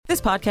This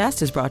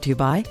podcast is brought to you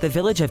by the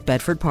Village of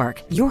Bedford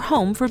Park, your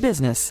home for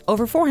business.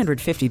 Over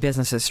 450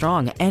 businesses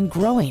strong and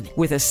growing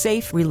with a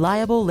safe,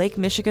 reliable Lake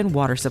Michigan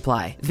water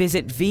supply.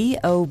 Visit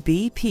VOBPBiz.com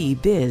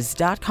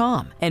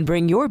and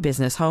bring your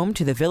business home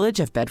to the Village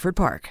of Bedford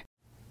Park.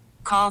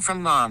 Call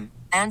from mom.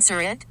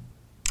 Answer it.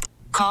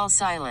 Call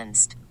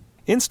silenced.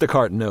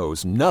 Instacart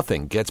knows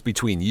nothing gets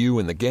between you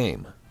and the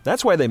game.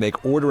 That's why they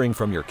make ordering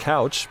from your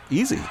couch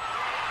easy.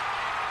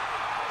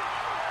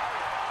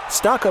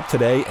 Stock up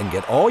today and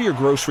get all your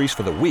groceries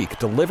for the week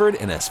delivered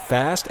in as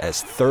fast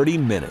as 30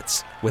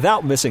 minutes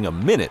without missing a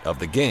minute of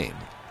the game.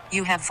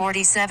 You have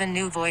 47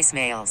 new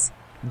voicemails.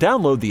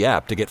 Download the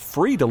app to get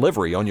free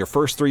delivery on your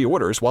first 3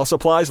 orders while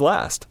supplies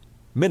last.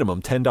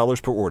 Minimum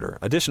 $10 per order.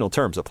 Additional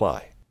terms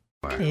apply.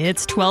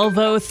 It's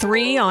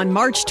 12:03 on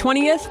March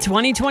 20th,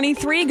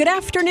 2023. Good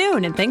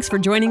afternoon, and thanks for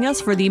joining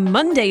us for the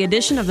Monday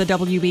edition of the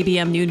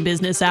WBBM Noon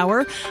Business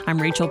Hour. I'm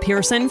Rachel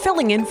Pearson,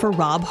 filling in for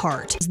Rob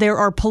Hart. There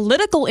are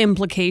political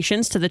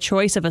implications to the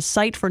choice of a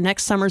site for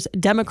next summer's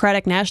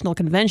Democratic National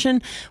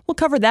Convention. We'll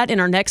cover that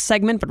in our next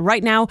segment, but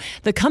right now,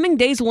 the coming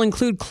days will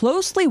include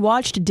closely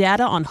watched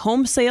data on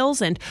home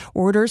sales and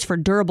orders for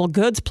durable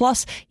goods,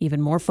 plus even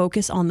more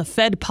focus on the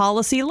Fed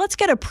policy. Let's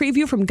get a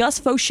preview from Gus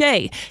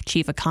Fauché,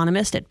 chief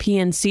economist at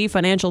DNC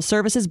Financial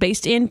Services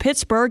based in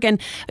Pittsburgh. And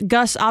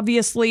Gus,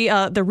 obviously,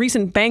 the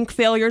recent bank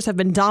failures have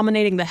been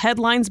dominating the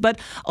headlines, but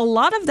a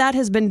lot of that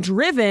has been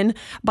driven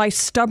by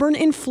stubborn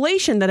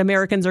inflation that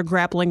Americans are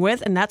grappling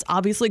with, and that's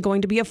obviously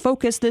going to be a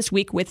focus this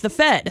week with the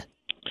Fed.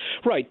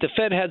 Right. The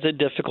Fed has a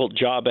difficult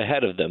job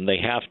ahead of them. They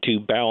have to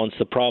balance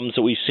the problems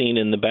that we've seen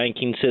in the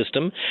banking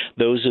system.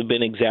 Those have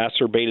been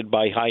exacerbated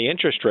by high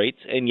interest rates,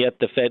 and yet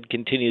the Fed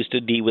continues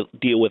to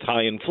deal with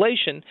high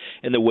inflation,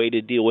 and the way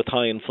to deal with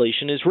high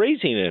inflation is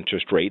raising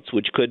interest rates,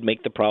 which could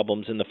make the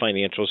problems in the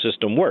financial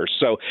system worse.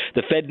 So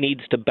the Fed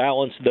needs to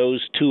balance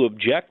those two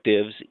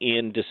objectives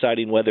in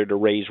deciding whether to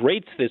raise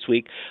rates this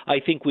week. I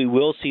think we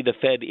will see the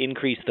Fed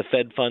increase the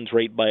Fed funds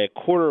rate by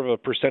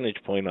 0.25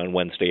 percentage point on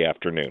Wednesday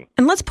afternoon.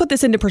 And let's put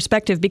this into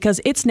perspective, because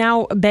it's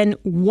now been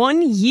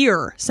 1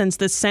 year since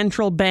the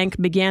central bank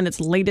began its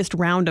latest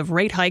round of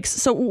rate hikes.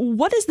 So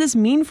what does this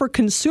mean for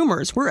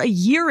consumers? We're a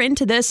year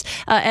into this.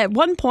 At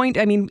one point,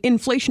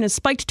 inflation has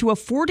spiked to a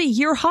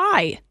 40-year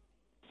high.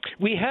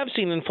 We have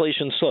seen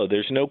inflation slow.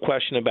 There's no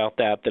question about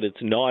that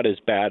it's not as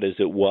bad as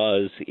it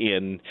was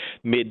in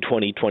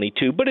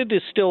mid-2022, but it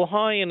is still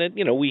high, and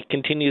we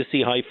continue to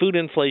see high food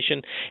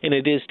inflation, and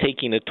it is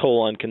taking a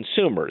toll on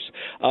consumers.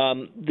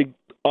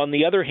 On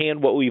the other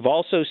hand, what we've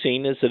also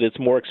seen is that it's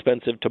more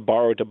expensive to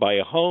borrow to buy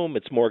a home.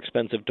 It's more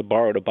expensive to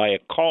borrow to buy a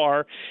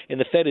car. And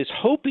the Fed is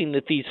hoping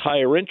that these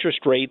higher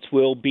interest rates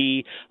will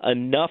be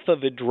enough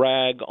of a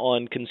drag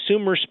on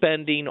consumer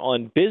spending,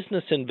 on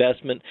business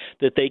investment,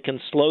 that they can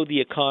slow the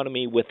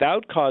economy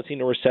without causing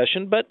a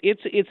recession. But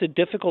it's a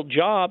difficult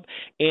job,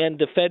 and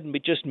the Fed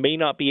just may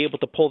not be able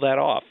to pull that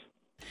off.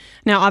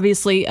 Now,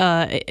 obviously,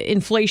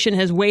 inflation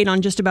has weighed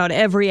on just about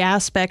every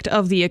aspect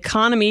of the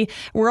economy.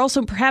 We're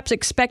also perhaps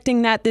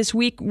expecting that this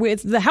week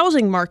with the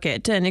housing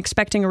market, and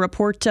expecting a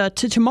report to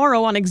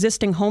tomorrow on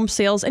existing home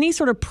sales. Any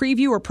sort of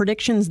preview or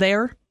predictions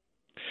there?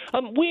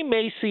 We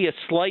may see a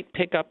slight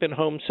pickup in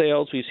home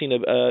sales. We've seen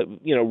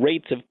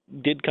rates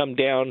did come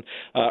down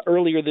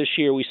earlier this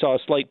year. We saw a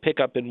slight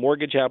pickup in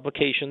mortgage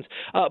applications,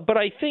 but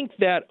I think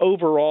that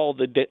overall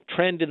the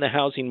trend in the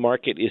housing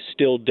market is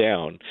still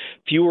down.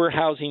 Fewer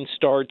housing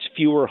starts,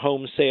 fewer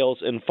home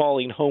sales, and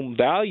falling home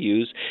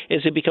values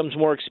as it becomes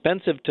more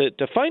expensive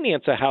to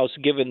finance a house,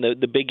 given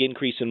the big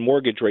increase in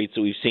mortgage rates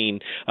that we've seen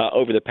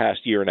over the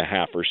past year and a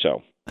half or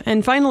so.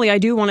 And finally, I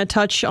do want to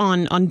touch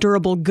on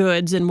durable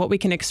goods and what we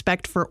can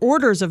expect for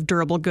orders of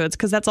durable goods,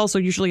 because that's also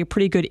usually a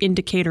pretty good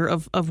indicator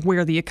of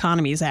where the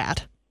economy is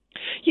at.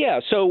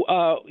 Yeah, so,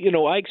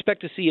 I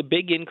expect to see a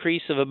big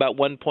increase of about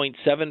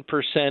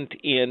 1.7%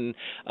 in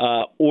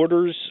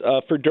orders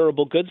for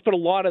durable goods, but a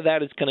lot of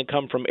that is going to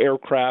come from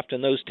aircraft,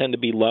 and those tend to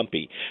be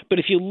lumpy. But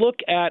if you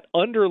look at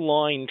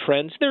underlying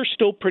trends, they're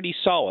still pretty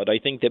solid. I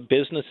think that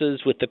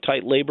businesses with the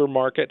tight labor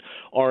market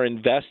are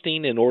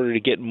investing in order to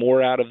get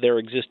more out of their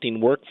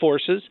existing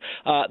workforces.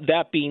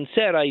 That being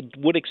said, I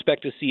would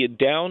expect to see a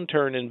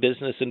downturn in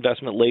business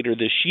investment later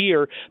this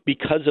year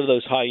because of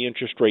those high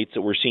interest rates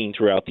that we're seeing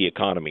throughout the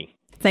economy.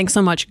 Thanks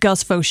so much,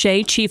 Gus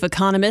Fauché, chief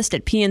economist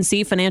at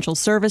PNC Financial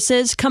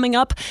Services. Coming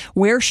up,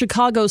 where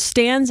Chicago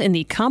stands in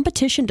the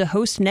competition to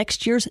host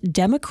next year's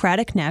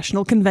Democratic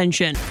National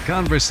Convention.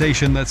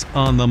 Conversation that's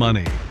on the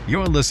money.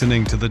 You're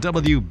listening to the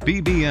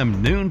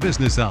WBBM Noon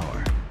Business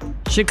Hour.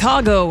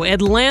 Chicago,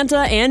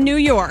 Atlanta, and New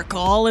York,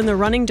 all in the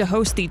running to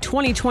host the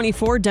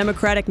 2024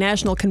 Democratic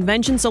National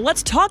Convention. So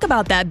let's talk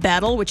about that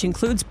battle, which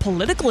includes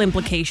political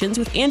implications,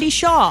 with Andy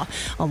Shaw,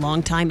 a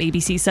longtime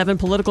ABC 7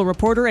 political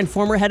reporter and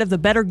former head of the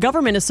Better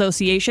Government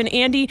Association.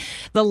 Andy,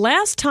 the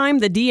last time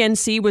the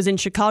DNC was in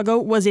Chicago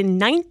was in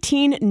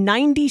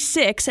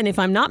 1996, and if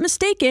I'm not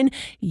mistaken,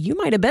 you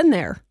might have been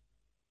there.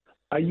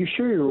 Are you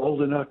sure you're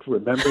old enough to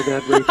remember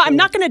that, Rachel? I'm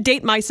not going to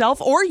date myself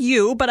or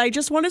you, but I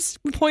just want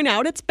to point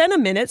out it's been a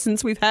minute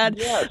since we've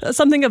had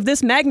something of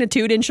this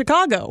magnitude in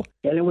Chicago.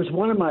 And it was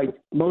one of my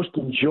most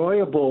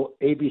enjoyable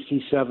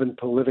ABC7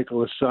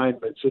 political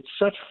assignments. It's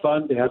such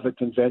fun to have a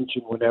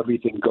convention when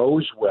everything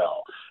goes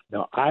well.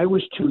 Now, I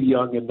was too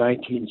young in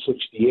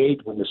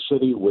 1968 when the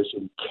city was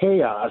in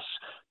chaos.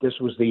 This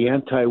was the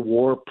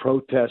anti-war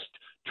protest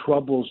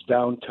troubles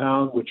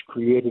downtown, which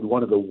created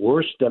one of the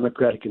worst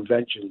Democratic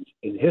conventions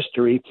in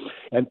history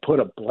and put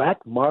a black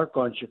mark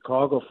on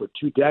Chicago for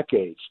 2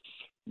 decades.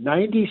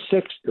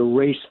 96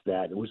 erased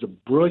that. It was a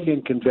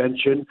brilliant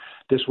convention.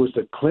 This was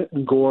the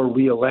Clinton-Gore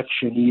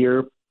re-election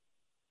year.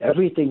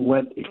 Everything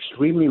went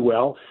extremely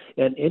well.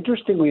 And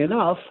interestingly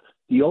enough,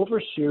 the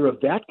overseer of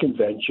that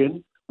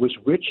convention was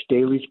Rich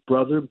Daley's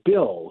brother,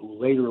 Bill, who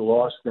later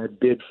lost that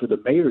bid for the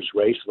mayor's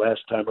race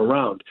last time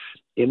around.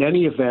 In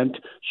any event,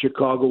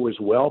 Chicago is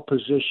well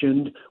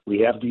positioned. We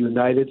have the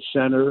United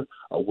Center,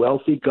 a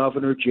wealthy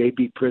governor,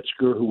 J.B.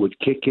 Pritzker, who would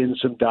kick in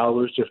some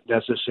dollars if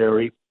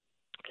necessary.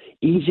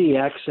 Easy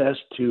access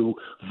to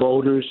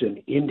voters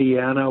in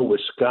Indiana,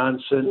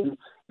 Wisconsin,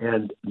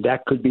 and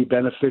that could be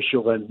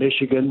beneficial in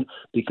Michigan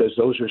because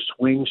those are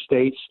swing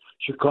states.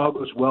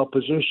 Chicago's well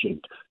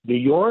positioned. New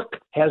York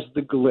has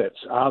the glitz,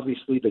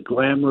 obviously the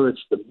glamour. It's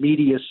the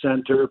media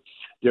center.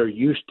 They're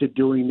used to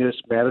doing this.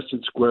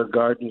 Madison Square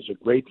Garden is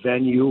a great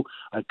venue.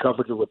 I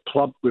covered the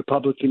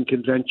Republican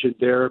convention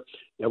there.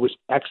 It was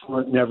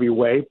excellent in every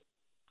way.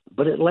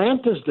 But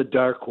Atlanta's the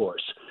dark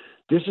horse.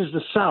 This is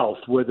the South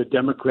where the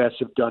Democrats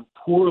have done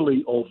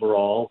poorly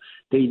overall.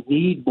 They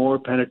need more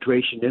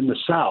penetration in the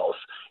South.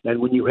 And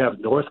when you have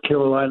North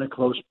Carolina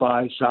close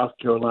by, South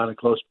Carolina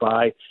close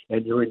by,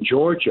 and you're in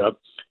Georgia,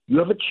 you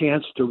have a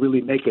chance to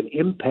really make an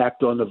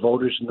impact on the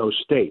voters in those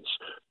states.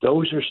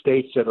 Those are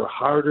states that are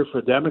harder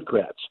for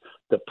Democrats.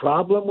 The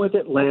problem with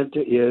Atlanta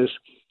is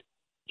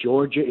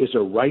Georgia is a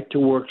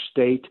right-to-work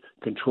state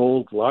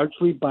controlled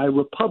largely by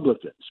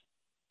Republicans.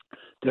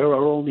 There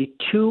are only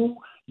 2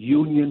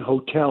 union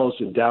hotels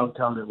in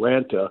downtown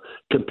Atlanta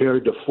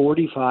compared to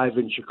 45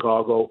 in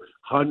Chicago,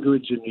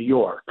 hundreds in New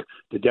York.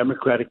 The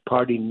Democratic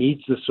Party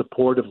needs the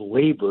support of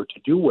labor to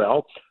do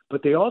well,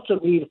 but they also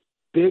need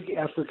big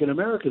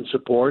African-American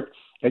support,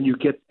 and you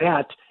get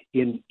that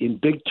in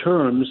big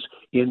terms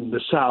in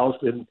the South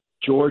and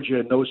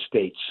Georgia and those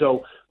states.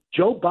 So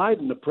Joe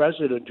Biden, the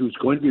president who's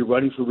going to be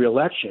running for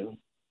re-election,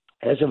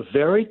 has a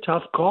very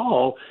tough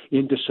call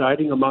in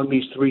deciding among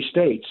these 3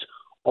 states.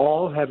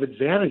 All have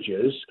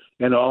advantages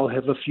and all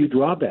have a few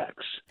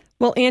drawbacks.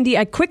 Well, Andy,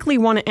 I quickly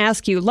want to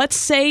ask you, let's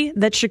say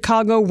that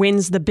Chicago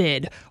wins the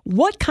bid.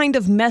 What kind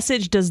of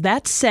message does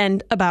that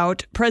send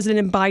about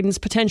President Biden's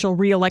potential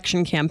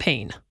re-election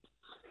campaign?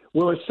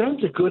 Well, it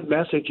sends a good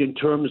message in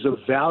terms of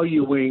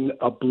valuing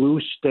a blue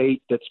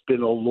state that's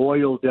been a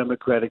loyal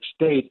Democratic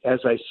state. As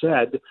I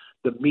said,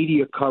 the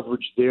media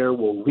coverage there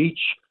will reach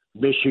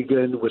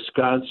Michigan,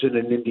 Wisconsin,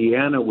 and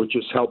Indiana, which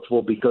is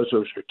helpful because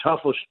those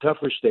are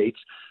tougher states.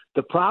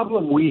 The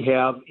problem we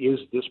have is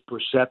this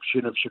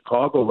perception of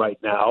Chicago right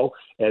now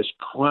as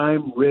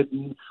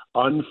crime-ridden,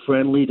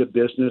 unfriendly to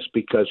business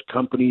because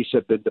companies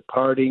have been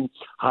departing,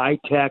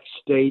 high-tax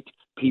state,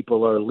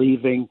 people are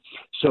leaving.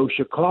 So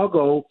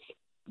Chicago,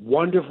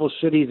 wonderful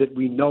city that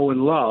we know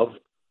and love,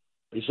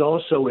 is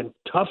also in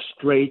tough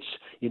straits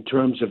in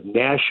terms of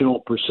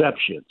national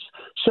perceptions.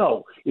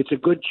 So it's a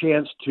good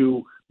chance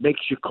to make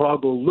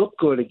Chicago look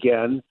good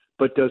again,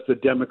 but does the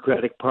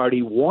Democratic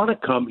Party want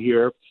to come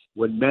here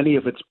when many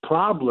of its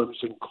problems,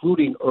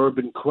 including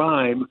urban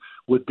crime,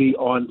 would be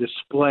on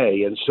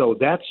display? And so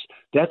that's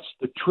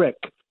the trick.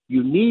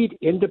 You need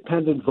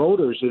independent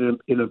voters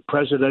in a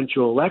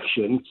presidential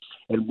election,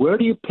 and where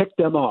do you pick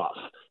them off?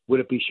 Would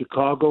it be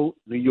Chicago,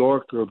 New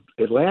York, or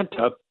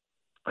Atlanta?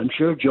 I'm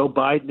sure Joe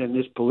Biden and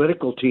his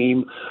political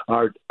team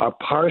are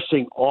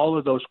parsing all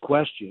of those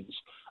questions.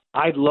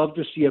 I'd love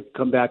to see it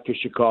come back to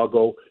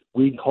Chicago.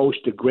 We'd host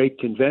a great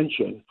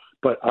convention,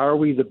 but are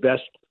we the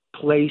best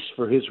place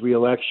for his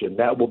reelection?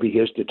 That will be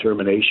his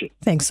determination.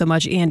 Thanks so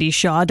much, Andy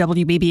Shaw,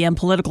 WBBM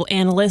political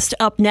analyst.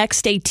 Up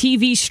next, a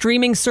TV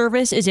streaming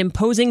service is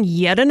imposing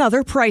yet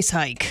another price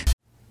hike.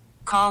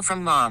 Call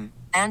from mom.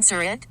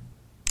 Answer it.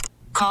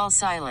 Call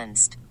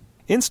silenced.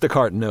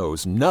 Instacart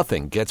knows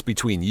nothing gets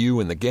between you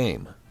and the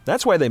game.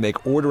 That's why they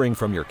make ordering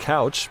from your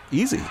couch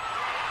easy.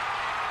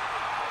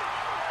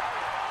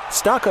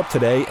 Stock up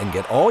today and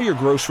get all your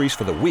groceries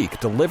for the week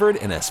delivered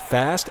in as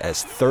fast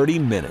as 30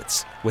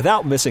 minutes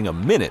without missing a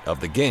minute of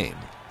the game.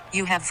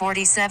 You have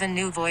 47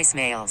 new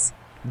voicemails.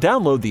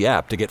 Download the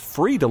app to get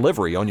free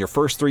delivery on your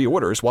first 3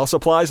 orders while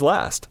supplies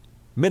last.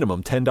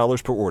 Minimum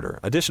 $10 per order.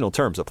 Additional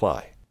terms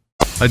apply.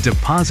 A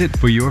deposit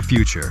for your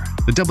future.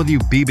 The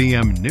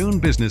WBBM Noon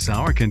Business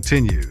Hour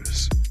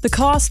continues. The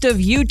cost of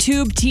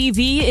YouTube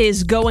TV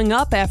is going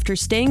up after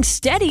staying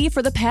steady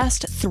for the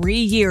past 3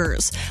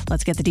 years.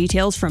 Let's get the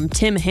details from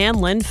Tim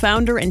Hanlon,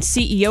 founder and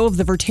CEO of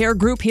the Vertere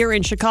Group here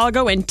in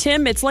Chicago. And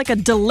Tim, it's like a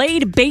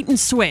delayed bait and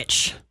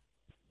switch.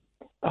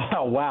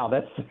 Oh, wow.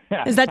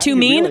 Is that too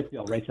mean? Really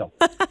feel, Rachel?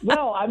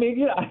 Well, I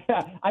mean,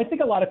 I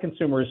think a lot of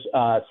consumers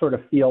sort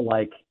of feel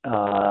like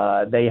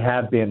they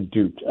have been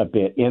duped a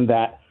bit in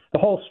that the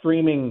whole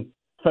streaming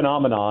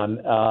phenomenon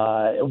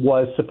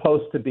was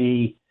supposed to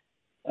be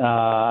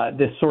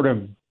this sort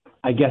of,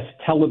 I guess,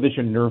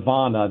 television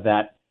nirvana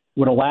that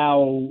would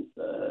allow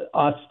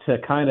us to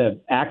kind of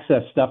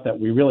access stuff that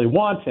we really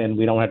want, and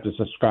we don't have to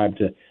subscribe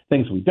to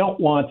things we don't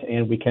want,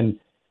 and we can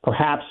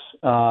perhaps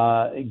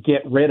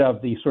get rid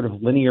of the sort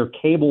of linear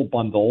cable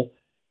bundle,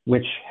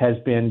 which has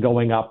been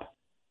going up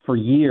for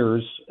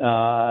years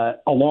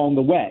along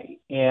the way.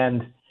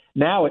 And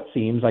now it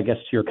seems, I guess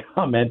to your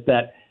comment,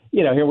 that,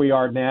 you know, here we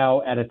are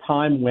now at a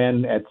time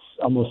when it's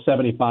almost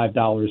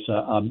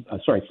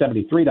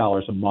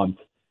 $73 a month.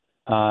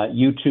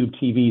 YouTube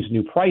TV's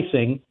new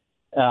pricing,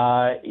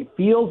 it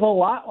feels a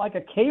lot like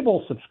a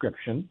cable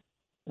subscription.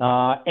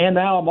 And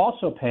now I'm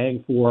also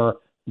paying for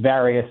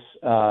various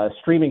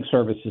streaming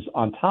services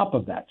on top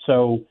of that.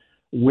 So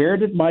where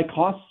did my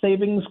cost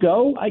savings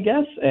go, I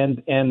guess?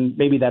 And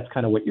maybe that's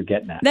kind of what you're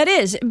getting at. That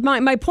is.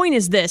 My point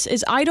is this,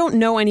 is I don't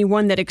know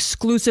anyone that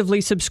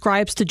exclusively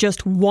subscribes to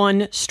just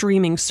one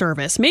streaming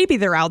service. Maybe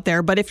they're out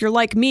there, but if you're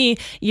like me,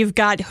 you've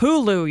got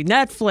Hulu,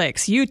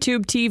 Netflix,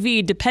 YouTube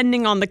TV,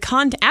 depending on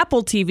the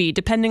Apple TV,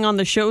 depending on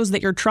the shows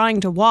that you're trying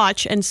to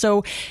watch. And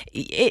so,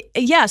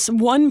 yes,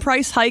 one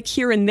price hike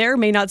here and there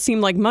may not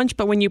seem like much,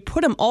 but when you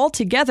put them all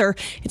together,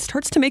 it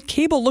starts to make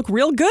cable look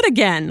real good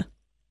again.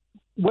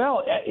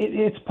 Well,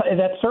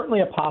 that's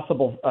certainly a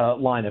possible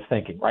line of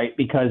thinking, right?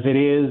 Because it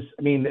is,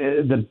 I mean,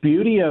 the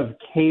beauty of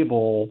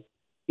cable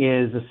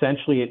is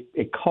essentially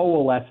it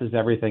coalesces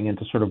everything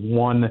into sort of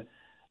one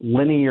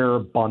linear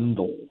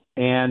bundle.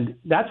 And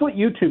that's what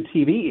YouTube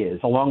TV is,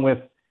 along with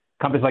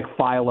companies like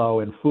Philo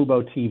and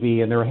Fubo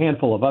TV, and there are a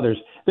handful of others.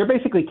 They're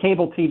basically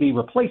cable TV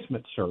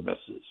replacement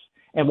services.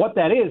 And what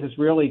that is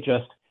really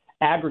just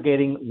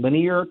aggregating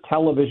linear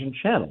television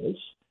channels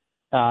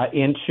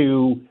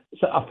into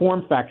a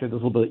form factor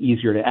that's a little bit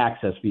easier to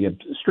access via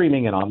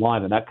streaming and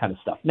online and that kind of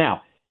stuff.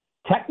 Now,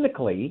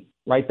 technically,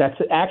 right, that's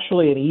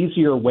actually an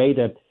easier way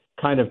to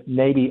kind of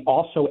maybe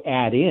also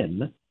add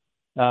in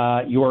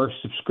your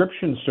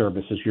subscription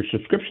services, your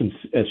subscription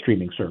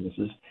streaming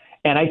services.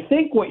 And I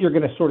think what you're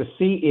going to sort of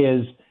see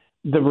is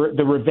the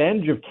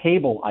revenge of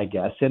cable, I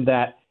guess, in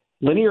that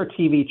linear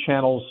TV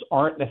channels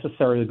aren't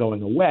necessarily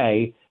going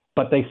away,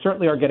 but they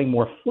certainly are getting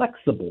more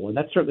flexible. And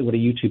that's certainly what a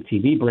YouTube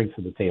TV brings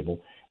to the table.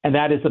 And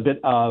that is a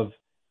bit of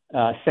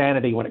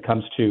sanity when it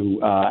comes to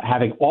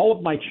having all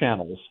of my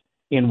channels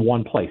in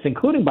one place,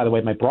 including, by the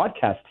way, my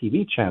broadcast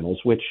TV channels,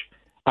 which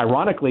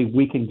ironically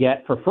we can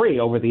get for free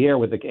over the air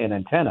with an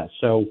antenna.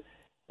 So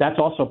that's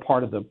also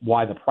part of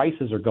why the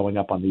prices are going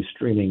up on these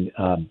streaming,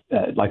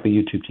 like the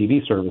YouTube TV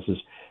services.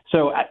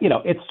 So, you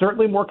know, it's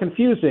certainly more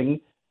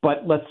confusing,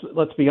 but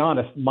let's be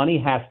honest, money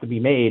has to be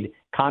made,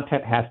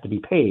 content has to be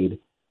paid.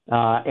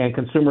 And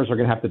consumers are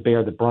going to have to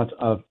bear the brunt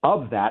of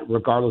that,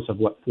 regardless of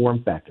what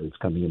form factor is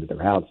coming into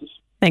their houses.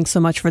 Thanks so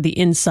much for the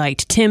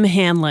insight. Tim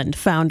Hanlon,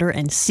 founder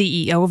and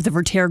CEO of the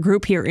Vertere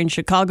Group here in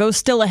Chicago.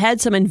 Still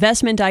ahead, some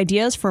investment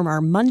ideas from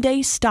our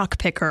Monday Stock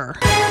Picker.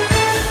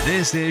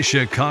 This is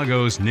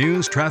Chicago's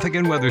news, traffic,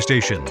 and weather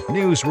station,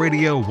 News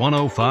Radio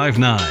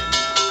 1059.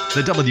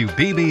 The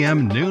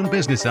WBBM Noon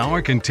Business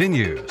Hour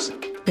continues.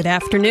 Good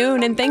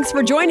afternoon, and thanks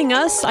for joining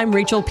us. I'm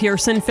Rachel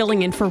Pearson,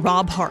 filling in for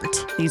Rob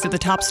Hart. These are the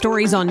top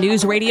stories on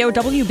News Radio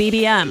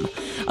WBBM.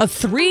 A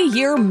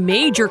 3-year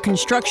major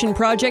construction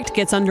project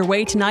gets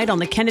underway tonight on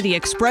the Kennedy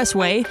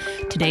Expressway.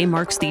 Today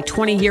marks the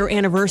 20-year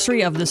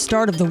anniversary of the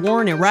start of the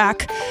war in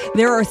Iraq.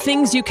 There are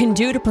things you can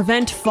do to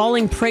prevent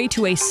falling prey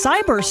to a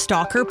cyber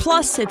stalker.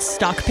 Plus, it's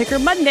Stock Picker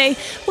Monday.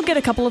 We'll get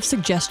a couple of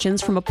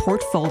suggestions from a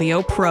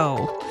portfolio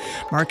pro.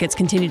 Markets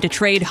continue to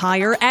trade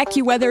higher.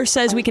 AccuWeather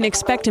says we can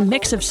expect a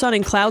mix of sun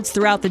and clouds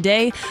throughout the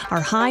day.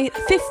 Our high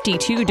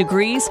 52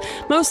 degrees.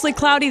 Mostly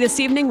cloudy this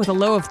evening with a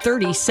low of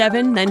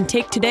 37. Then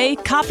take today,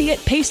 copy it,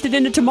 paste it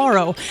into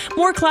tomorrow.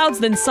 More clouds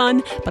than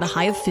sun, but a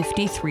high of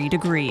 53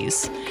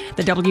 degrees.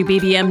 The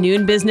WBBM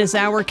Noon Business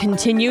Hour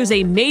continues.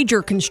 A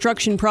major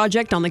construction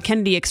project on the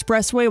Kennedy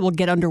Expressway will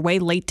get underway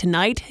late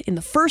tonight. In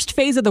the first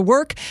phase of the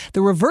work,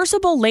 the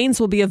reversible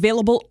lanes will be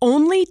available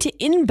only to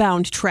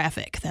inbound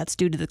traffic. That's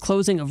due to the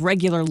closing of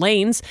regular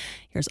lanes.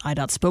 Here's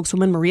IDOT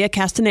spokeswoman Maria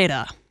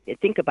Castaneda.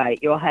 Think about it.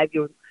 You'll have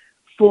your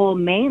full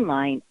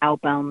mainline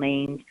outbound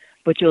lanes,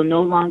 but you'll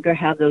no longer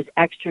have those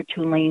extra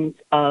 2 lanes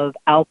of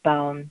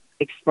outbound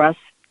express,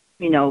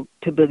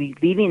 to be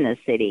leaving the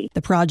city.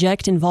 The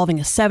project, involving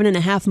a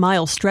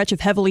 7.5-mile stretch of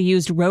heavily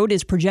used road,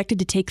 is projected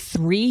to take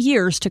 3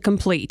 years to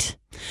complete.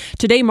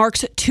 Today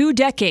marks 2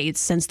 decades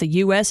since the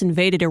U.S.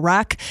 invaded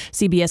Iraq.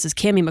 CBS's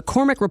Cammie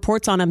McCormick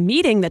reports on a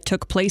meeting that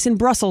took place in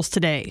Brussels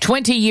today.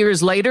 20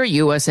 years later,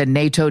 U.S. and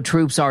NATO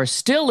troops are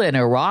still in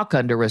Iraq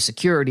under a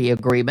security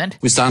agreement.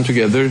 We stand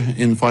together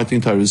in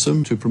fighting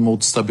terrorism to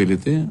promote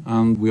stability,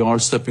 and we are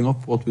stepping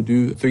up what we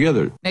do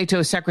together.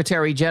 NATO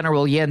Secretary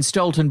General Jens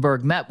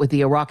Stoltenberg met with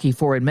the Iraqi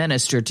foreign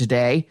minister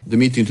today. The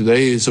meeting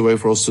today is a way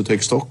for us to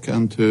take stock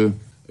and to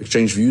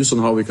exchange views on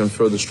how we can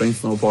further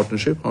strengthen our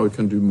partnership, how we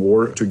can do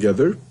more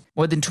together.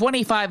 More than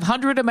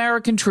 2,500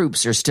 American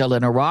troops are still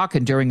in Iraq,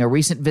 and during a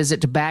recent visit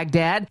to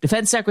Baghdad,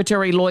 Defense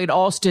Secretary Lloyd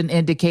Austin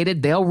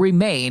indicated they'll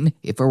remain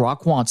if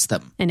Iraq wants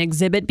them. An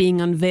exhibit being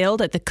unveiled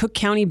at the Cook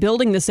County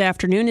building this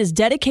afternoon is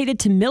dedicated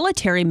to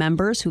military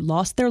members who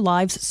lost their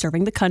lives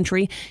serving the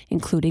country,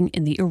 including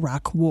in the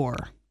Iraq War.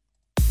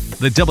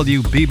 The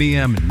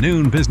WBBM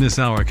Noon Business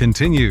Hour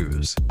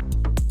continues.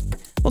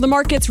 Well, the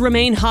markets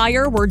remain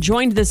higher. We're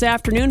joined this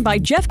afternoon by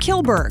Jeff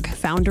Kilberg,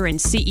 founder and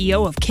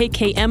CEO of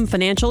KKM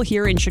Financial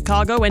here in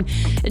Chicago. And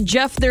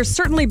Jeff, there's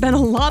certainly been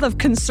a lot of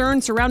concern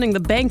surrounding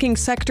the banking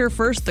sector.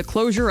 First, the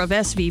closure of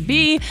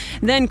SVB,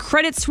 then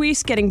Credit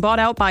Suisse getting bought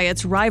out by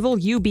its rival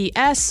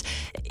UBS.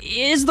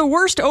 Is the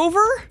worst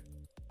over?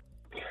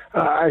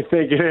 I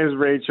think it is,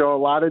 Rachel. A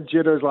lot of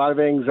jitters, a lot of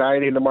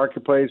anxiety in the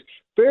marketplace.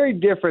 Very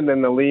different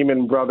than the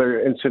Lehman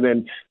Brothers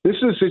incident. This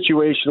is a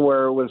situation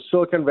where with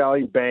Silicon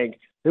Valley Bank,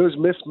 it was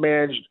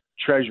mismanaged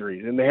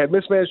treasuries, and they had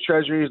mismanaged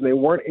treasuries, and they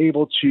weren't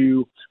able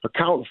to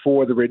account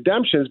for the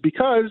redemptions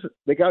because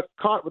they got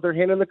caught with their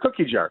hand in the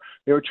cookie jar.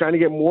 They were trying to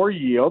get more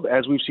yield.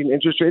 As we've seen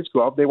interest rates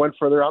go up, they went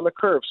further on the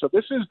curve. So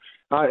this is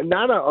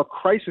not a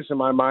crisis in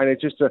my mind.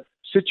 It's just a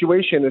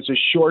situation. It's a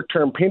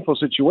short-term, painful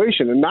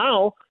situation. And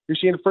now you're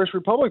seeing First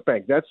Republic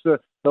Bank. That's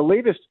the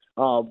latest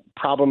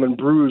problem and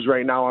bruise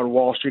right now on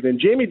Wall Street. And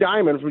Jamie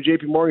Dimon from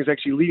JP Morgan is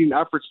actually leading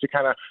efforts to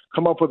kind of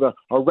come up with a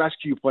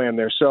rescue plan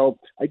there. So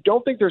I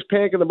don't think there's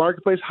panic in the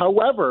marketplace.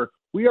 However,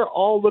 we are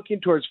all looking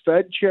towards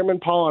Fed Chairman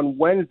Powell on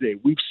Wednesday.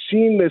 We've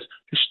seen this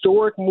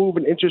historic move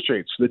in interest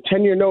rates. The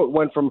 10-year note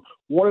went from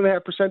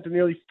 1.5% to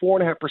nearly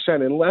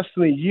 4.5% in less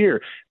than a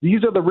year.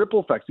 These are the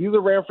ripple effects. These are the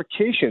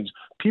ramifications.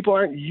 People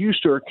aren't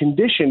used to or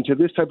conditioned to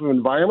this type of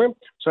environment.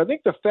 So I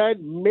think the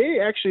Fed may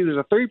actually, there's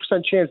a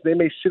 30% chance they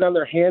may sit on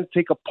their hands,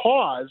 take a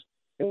pause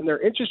in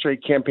their interest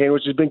rate campaign,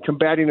 which has been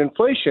combating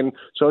inflation.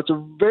 So it's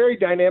a very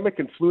dynamic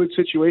and fluid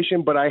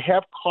situation, but I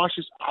have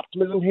cautious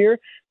optimism here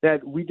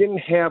that we didn't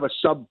have a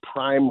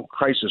subprime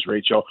crisis,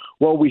 Rachel.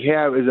 What we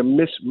have is a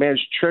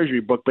mismanaged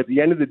treasury book, but at the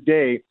end of the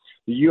day,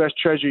 the U.S.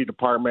 Treasury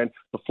Department,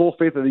 the full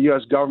faith of the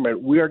U.S.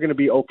 government, we are going to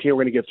be okay.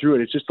 We're going to get through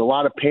it. It's just a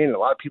lot of pain and a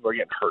lot of people are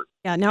getting hurt.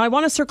 Yeah. Now, I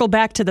want to circle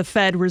back to the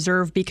Fed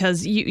Reserve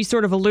because you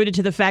sort of alluded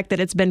to the fact that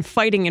it's been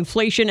fighting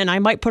inflation, and I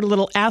might put a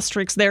little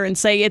asterisk there and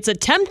say it's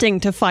attempting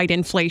to fight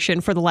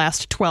inflation for the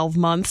last 12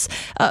 months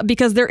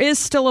because there is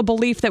still a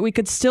belief that we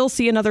could still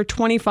see another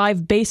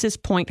 25 basis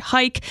point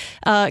hike.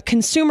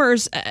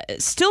 Consumers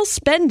still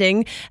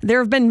spending. There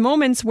have been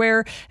moments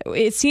where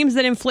it seems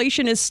that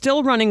inflation is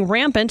still running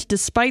rampant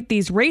despite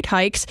these rate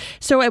hikes.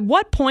 So at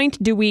what point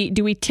do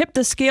we tip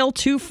the scale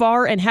too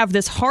far and have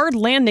this hard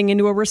landing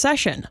into a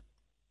recession?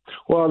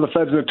 Well, the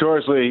Fed's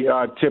notoriously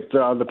tipped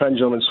the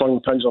pendulum and swung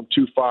the pendulum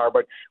too far.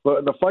 But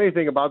the funny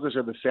thing about this,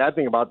 or the sad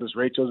thing about this,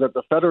 Rachel, is that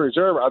the Federal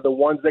Reserve are the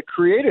ones that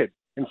created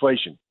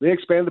inflation. They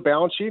expanded the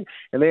balance sheet,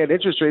 and they had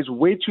interest rates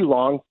way too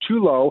long,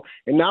 too low,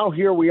 and now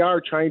here we are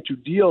trying to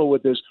deal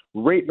with this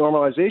rate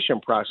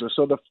normalization process.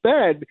 So the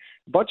Fed,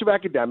 a bunch of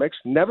academics,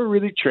 never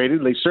really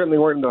traded. They certainly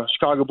weren't in the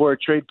Chicago Board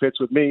of Trade pits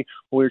with me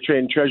when we were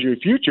trading Treasury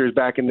futures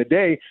back in the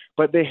day,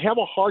 but they have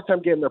a hard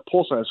time getting their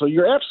pulse on it. So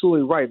you're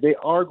absolutely right. They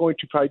are going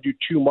to probably do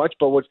too much,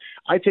 but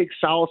I take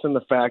solace in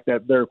the fact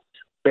that their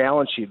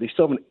balance sheet, they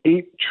still have an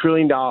 $8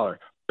 trillion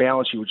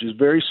balance sheet, which is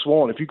very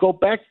swollen. If you go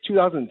back to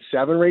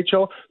 2007,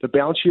 Rachel, the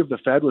balance sheet of the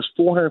Fed was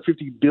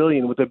 $450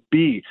 billion with a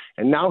B,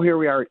 and now here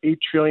we are at $8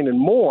 trillion and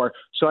more.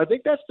 So I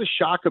think that's the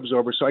shock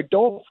absorber. So I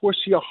don't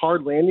foresee a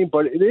hard landing,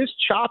 but it is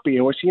choppy,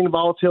 and we're seeing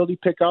volatility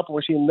pick up, and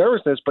we're seeing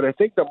nervousness. But I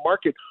think the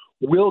market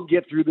will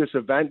get through this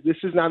event. This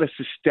is not a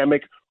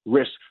systemic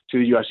risk to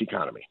the U.S.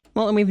 economy.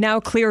 Well, and we've now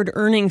cleared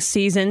earnings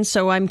season,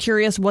 so I'm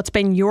curious what's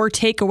been your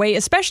takeaway,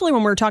 especially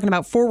when we're talking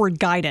about forward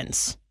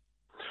guidance.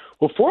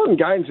 Well, forward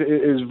guidance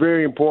is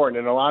very important,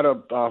 and a lot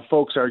of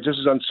folks are just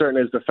as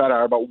uncertain as the Fed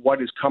are about what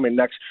is coming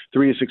next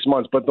 3 to 6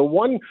 months. But the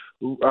one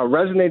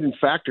resonating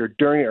factor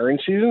during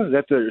earnings season is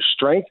that there's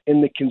strength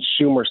in the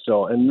consumer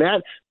still, and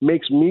that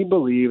makes me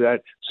believe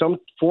that some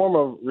form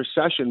of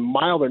recession,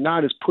 mild or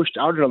not, is pushed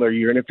out another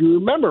year. And if you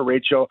remember,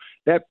 Rachel,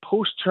 that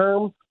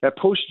post-term, that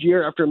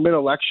post-year after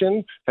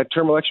mid-election, that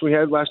term election we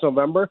had last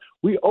November,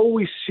 we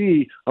always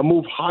see a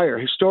move higher.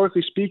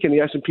 Historically speaking,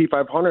 the S&P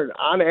 500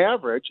 on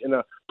average in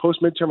a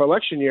post-midterm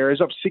election year is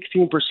up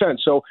 16%.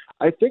 So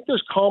I think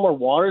there's calmer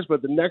waters,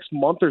 but the next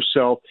month or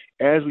so,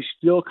 as we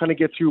still kind of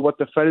get through what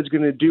the Fed is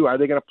going to do, are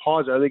they going to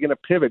pause? Are they going to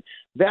pivot?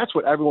 That's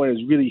what everyone is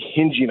really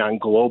hinging on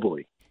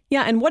globally.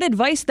 Yeah, and what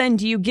advice then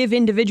do you give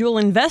individual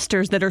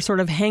investors that are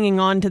sort of hanging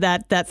on to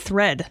that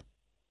thread?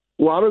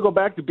 Well, I'm going to go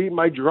back to beat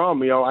my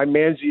drum. I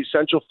manage the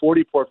Essential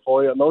 40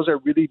 portfolio, and those are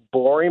really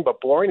boring, but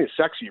boring is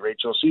sexy,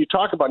 Rachel. So you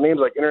talk about names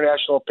like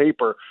International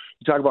Paper,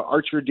 you talk about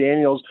Archer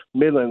Daniels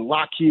Midland,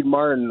 Lockheed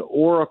Martin,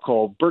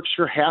 Oracle,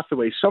 Berkshire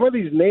Hathaway, some of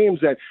these names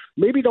that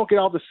maybe don't get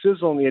all the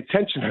sizzle and the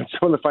attention on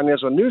some of the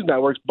financial news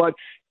networks, but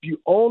if you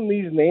own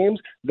these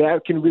names,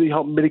 that can really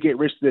help mitigate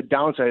risk to the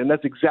downside, and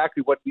that's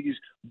exactly what these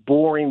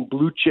boring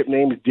blue chip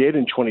names did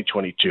in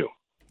 2022.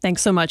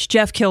 Thanks so much.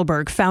 Jeff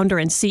Kilberg, founder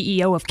and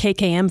CEO of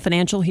KKM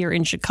Financial here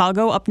in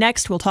Chicago. Up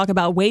next, we'll talk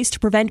about ways to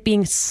prevent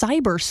being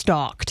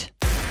cyber-stalked.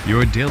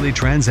 Your daily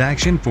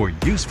transaction for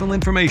useful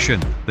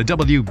information. The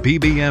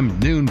WBBM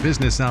Noon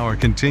Business Hour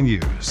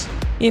continues.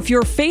 If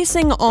you're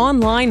facing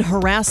online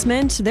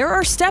harassment, there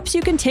are steps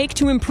you can take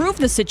to improve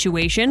the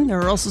situation. There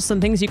are also some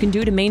things you can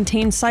do to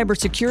maintain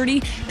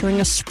cybersecurity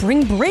during a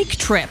spring break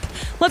trip.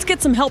 Let's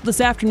get some help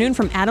this afternoon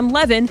from Adam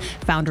Levin,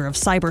 founder of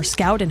Cyber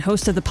Scout and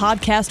host of the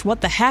podcast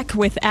What the Heck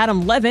with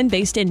Adam Levin,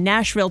 based in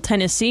Nashville,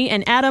 Tennessee.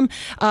 And Adam,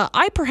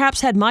 I perhaps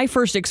had my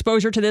first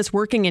exposure to this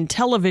working in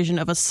television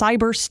of a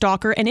cyber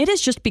stalker, and it has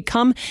just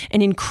become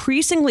an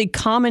increasingly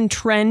common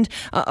trend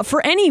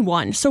for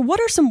anyone. So what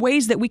are some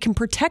ways that we can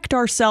protect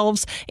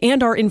ourselves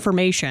and our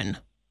information?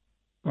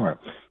 All right.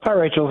 Hi,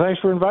 Rachel. Thanks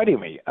for inviting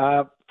me.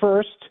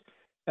 First,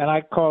 and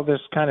I call this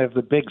kind of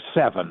the big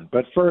seven,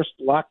 but first,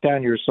 lock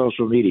down your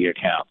social media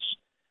accounts.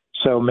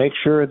 So make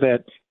sure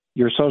that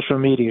your social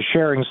media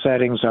sharing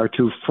settings are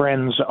to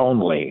friends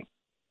only,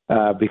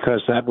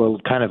 because that will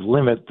kind of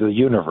limit the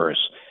universe.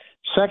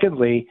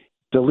 Secondly,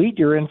 delete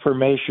your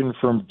information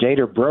from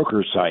data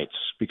broker sites,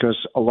 because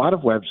a lot of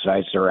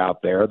websites are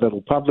out there that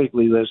will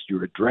publicly list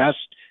your address,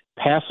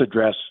 pass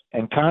address,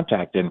 and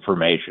contact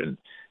information.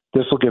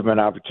 This will give them an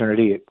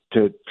opportunity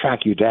to track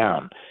you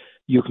down.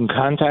 You can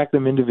contact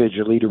them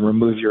individually to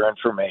remove your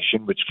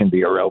information, which can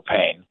be a real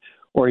pain.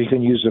 Or you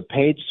can use a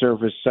paid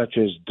service such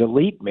as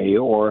Delete Me,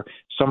 or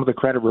some of the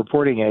credit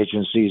reporting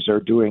agencies are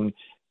doing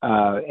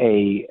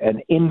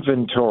an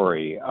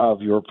inventory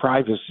of your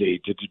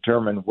privacy to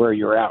determine where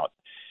you're out.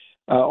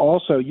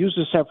 Also, use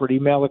a separate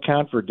email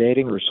account for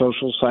dating or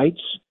social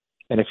sites.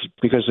 And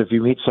because if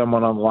you meet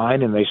someone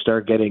online and they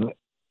start getting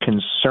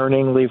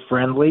concerningly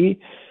friendly,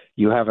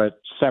 you have a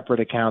separate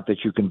account that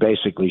you can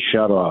basically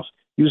shut off.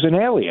 Use an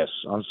alias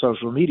on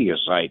social media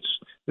sites.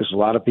 There's a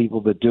lot of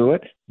people that do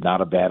it. Not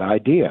a bad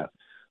idea.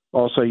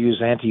 Also,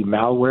 use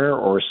anti-malware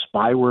or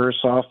spyware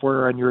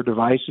software on your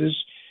devices,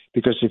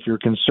 because if you're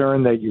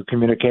concerned that your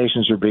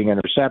communications are being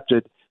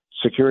intercepted,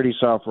 security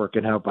software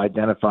can help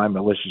identify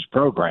malicious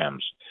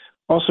programs.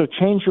 Also,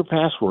 change your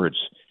passwords.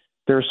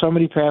 There are so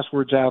many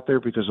passwords out there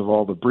because of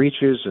all the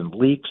breaches and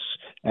leaks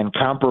and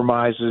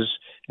compromises.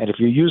 And if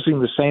you're using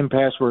the same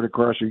password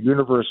across your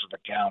universe of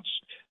accounts,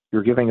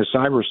 you're giving a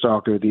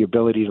cyberstalker the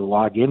ability to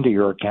log into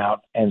your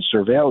account and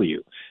surveil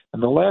you.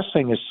 And the last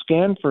thing is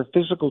scan for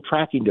physical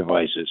tracking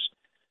devices.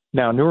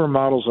 Now, newer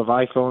models of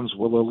iPhones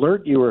will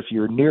alert you if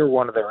you're near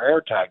one of their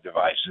AirTag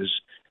devices.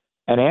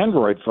 And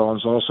Android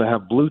phones also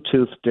have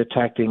Bluetooth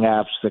detecting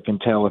apps that can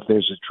tell if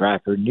there's a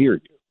tracker near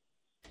you.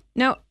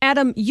 Now,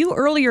 Adam, you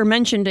earlier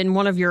mentioned in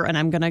one of your, and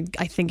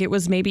I think it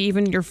was maybe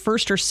even your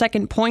first or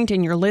second point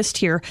in your list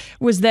here,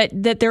 was that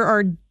there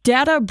are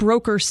data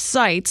broker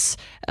sites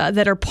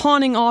that are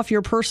pawning off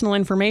your personal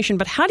information.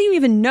 But how do you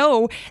even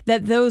know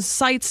that those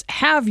sites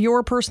have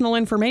your personal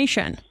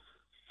information?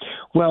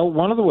 Well,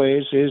 one of the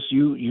ways is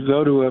you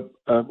go to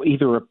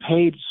either a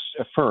paid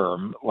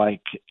firm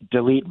like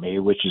Delete Me,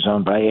 which is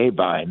owned by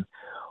Abine,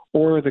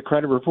 or the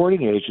credit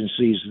reporting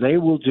agencies. They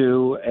will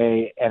do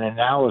an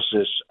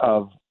analysis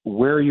of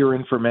where your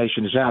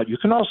information is out. You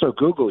can also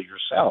Google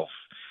yourself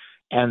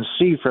and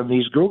see from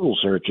these Google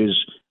searches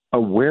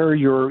where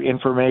your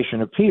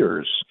information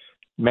appears.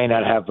 May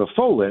not have the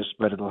full list,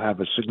 but it'll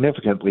have a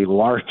significantly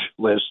large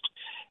list.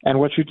 And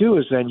what you do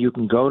is then you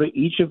can go to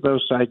each of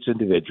those sites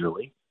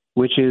individually,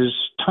 which is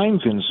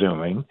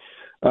time-consuming,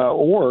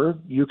 or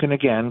you can,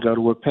 again, go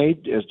to a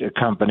paid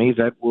company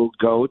that will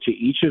go to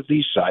each of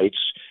these sites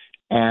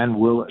and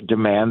will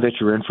demand that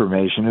your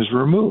information is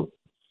removed.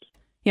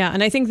 Yeah,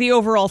 and I think the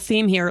overall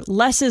theme here,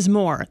 less is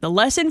more. The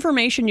less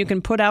information you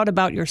can put out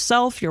about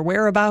yourself, your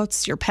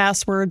whereabouts, your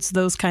passwords,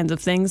 those kinds of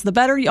things, the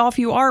better off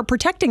you are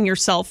protecting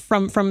yourself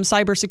from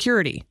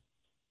cybersecurity.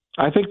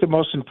 I think the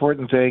most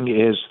important thing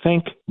is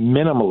think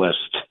minimalist.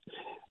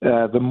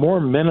 The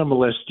more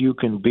minimalist you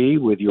can be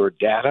with your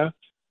data,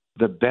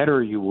 the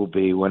better you will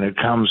be when it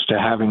comes to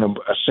having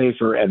a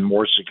safer and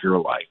more secure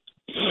life.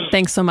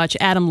 Thanks so much,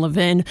 Adam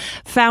Levin,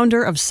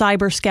 founder of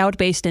Cyber Scout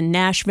based in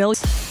Nashville.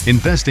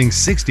 Investing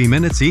 60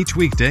 minutes each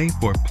weekday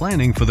for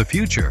planning for the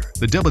future.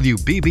 The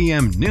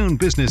WBBM Noon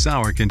Business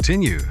Hour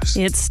continues.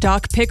 It's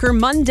Stock Picker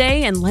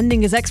Monday, and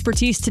lending his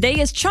expertise today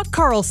is Chuck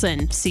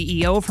Carlson,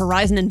 CEO of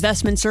Horizon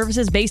Investment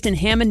Services based in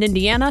Hammond,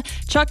 Indiana.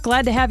 Chuck,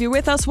 glad to have you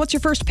with us. What's your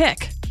first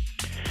pick?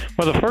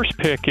 Well, the first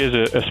pick is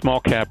a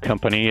small cap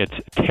company. It's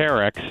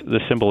Terex. The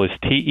symbol is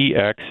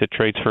TEX. It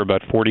trades for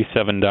about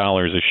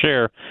 $47 a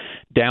share,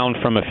 down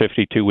from a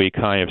 52-week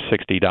high of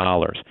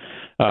 $60.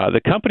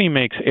 The company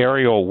makes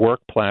aerial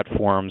work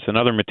platforms and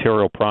other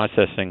material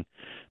processing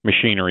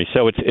machinery.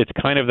 So it's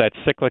kind of that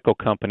cyclical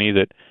company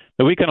that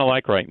we kind of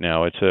like right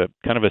now. It's a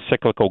kind of a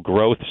cyclical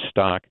growth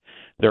stock.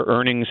 Their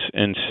earnings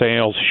and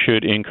sales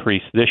should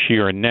increase this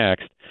year and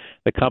next.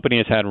 The company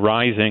has had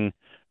rising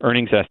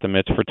earnings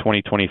estimates for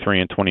 2023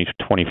 and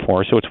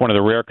 2024. So it's one of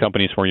the rare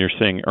companies where you're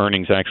seeing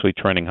earnings actually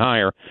trending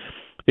higher.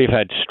 They've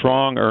had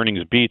strong earnings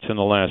beats in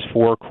the last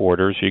 4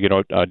 quarters. You get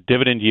a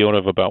dividend yield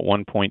of about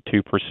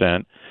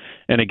 1.2%.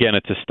 And again,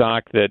 it's a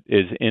stock that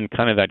is in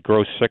kind of that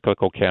growth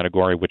cyclical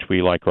category, which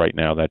we like right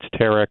now. That's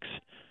Terex,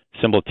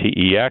 symbol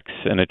TEX,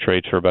 and it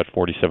trades for about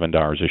 $47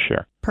 a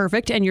share.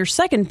 Perfect. And your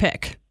second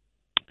pick?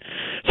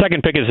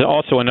 Second pick is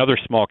also another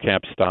small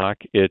cap stock.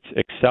 It's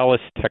Axcelis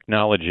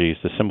Technologies.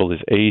 The symbol is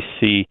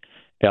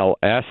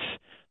ACLS.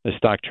 The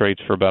stock trades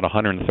for about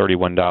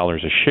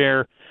 $131 a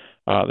share.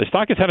 The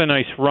stock has had a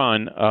nice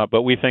run,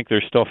 but we think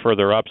there's still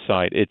further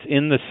upside. It's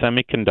in the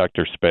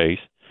semiconductor space.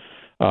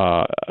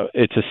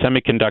 It's a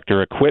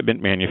semiconductor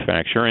equipment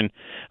manufacturer, and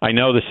I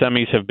know the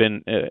semis have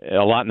been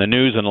a lot in the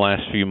news in the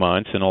last few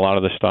months, and a lot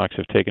of the stocks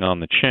have taken on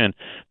the chin.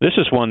 This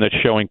is one that's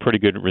showing pretty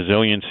good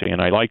resiliency,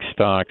 and I like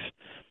stocks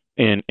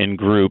in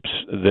groups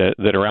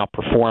that are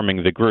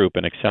outperforming the group,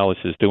 and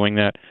Axcelis is doing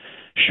that.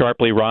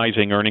 Sharply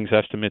rising earnings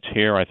estimates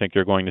here. I think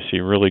you're going to see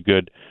really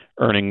good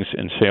earnings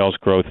and sales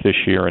growth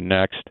this year and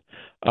next.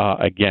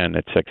 Again,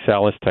 it's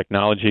Axcelis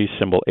Technologies,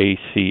 symbol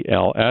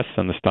ACLS,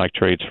 and the stock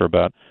trades for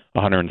about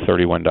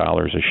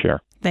 $131 a share.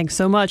 Thanks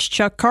so much,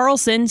 Chuck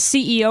Carlson,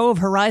 CEO of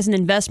Horizon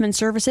Investment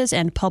Services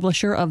and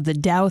publisher of the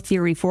Dow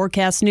Theory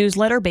Forecast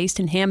newsletter based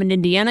in Hammond,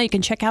 Indiana. You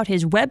can check out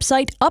his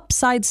website,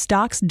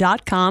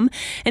 UpsideStocks.com.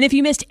 And if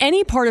you missed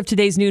any part of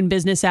today's Noon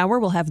Business Hour,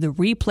 we'll have the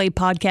replay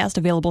podcast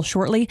available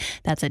shortly.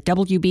 That's at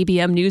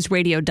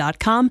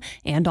WBBMNewsRadio.com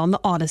and on the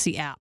Odyssey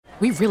app.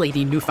 We really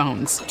need new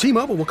phones.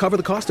 T-Mobile will cover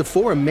the cost of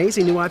 4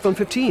 amazing new iPhone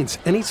 15s,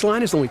 and each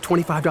line is only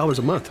 $25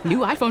 a month. New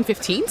iPhone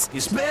 15s?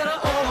 It's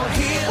better over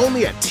here.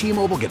 Only at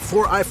T-Mobile, get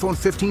 4 iPhone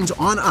 15s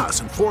on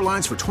us and 4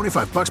 lines for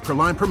 $25 per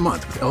line per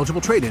month with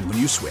eligible trade-in when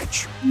you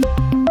switch.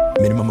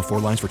 Minimum of 4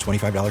 lines for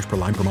 $25 per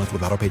line per month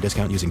with autopay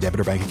discount using debit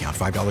or bank account.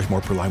 $5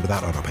 more per line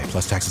without autopay,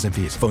 plus taxes and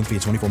fees. Phone fee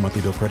at 24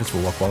 monthly bill credits for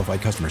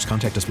well-qualified customers.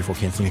 Contact us before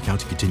canceling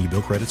account to continue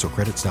bill credits or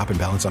credit stop and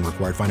balance on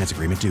required finance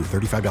agreement due.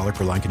 $35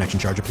 per line connection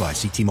charge applies.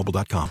 See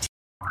T-Mobile.com.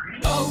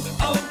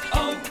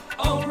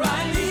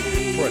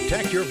 O'Reilly.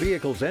 Protect your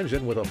vehicle's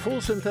engine with a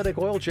full synthetic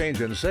oil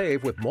change and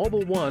save with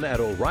Mobil 1 at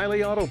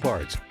O'Reilly Auto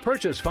Parts.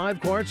 Purchase 5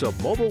 quarts of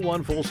Mobil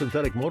 1 full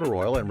synthetic motor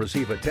oil and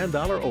receive a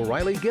 $10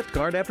 O'Reilly gift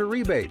card after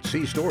rebate.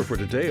 See store for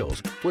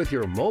details. With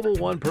your Mobil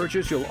 1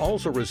 purchase, you'll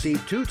also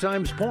receive 2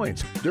 times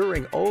points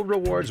during O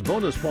Rewards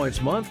Bonus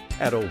Points Month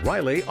at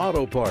O'Reilly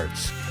Auto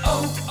Parts.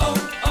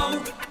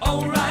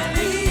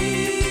 O'Reilly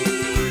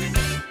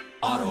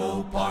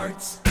Auto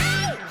Parts.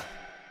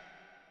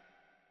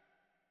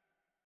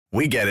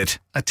 We get it.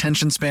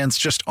 Attention spans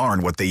just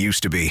aren't what they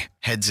used to be.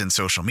 Heads in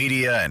social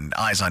media and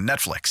eyes on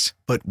Netflix.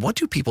 But what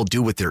do people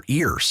do with their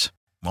ears?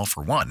 Well,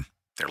 for one,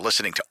 they're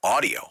listening to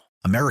audio.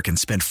 Americans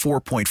spend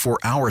 4.4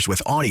 hours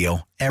with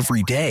audio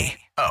every day.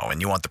 Oh,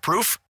 and you want the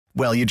proof?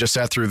 Well, you just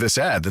sat through this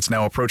ad that's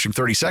now approaching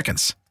 30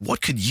 seconds. What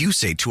could you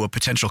say to a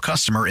potential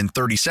customer in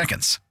 30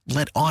 seconds?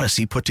 Let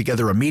Odyssey put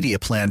together a media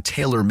plan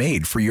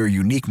tailor-made for your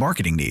unique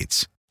marketing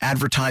needs.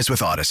 Advertise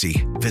with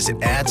Odyssey.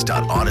 Visit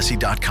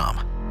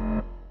ads.odyssey.com.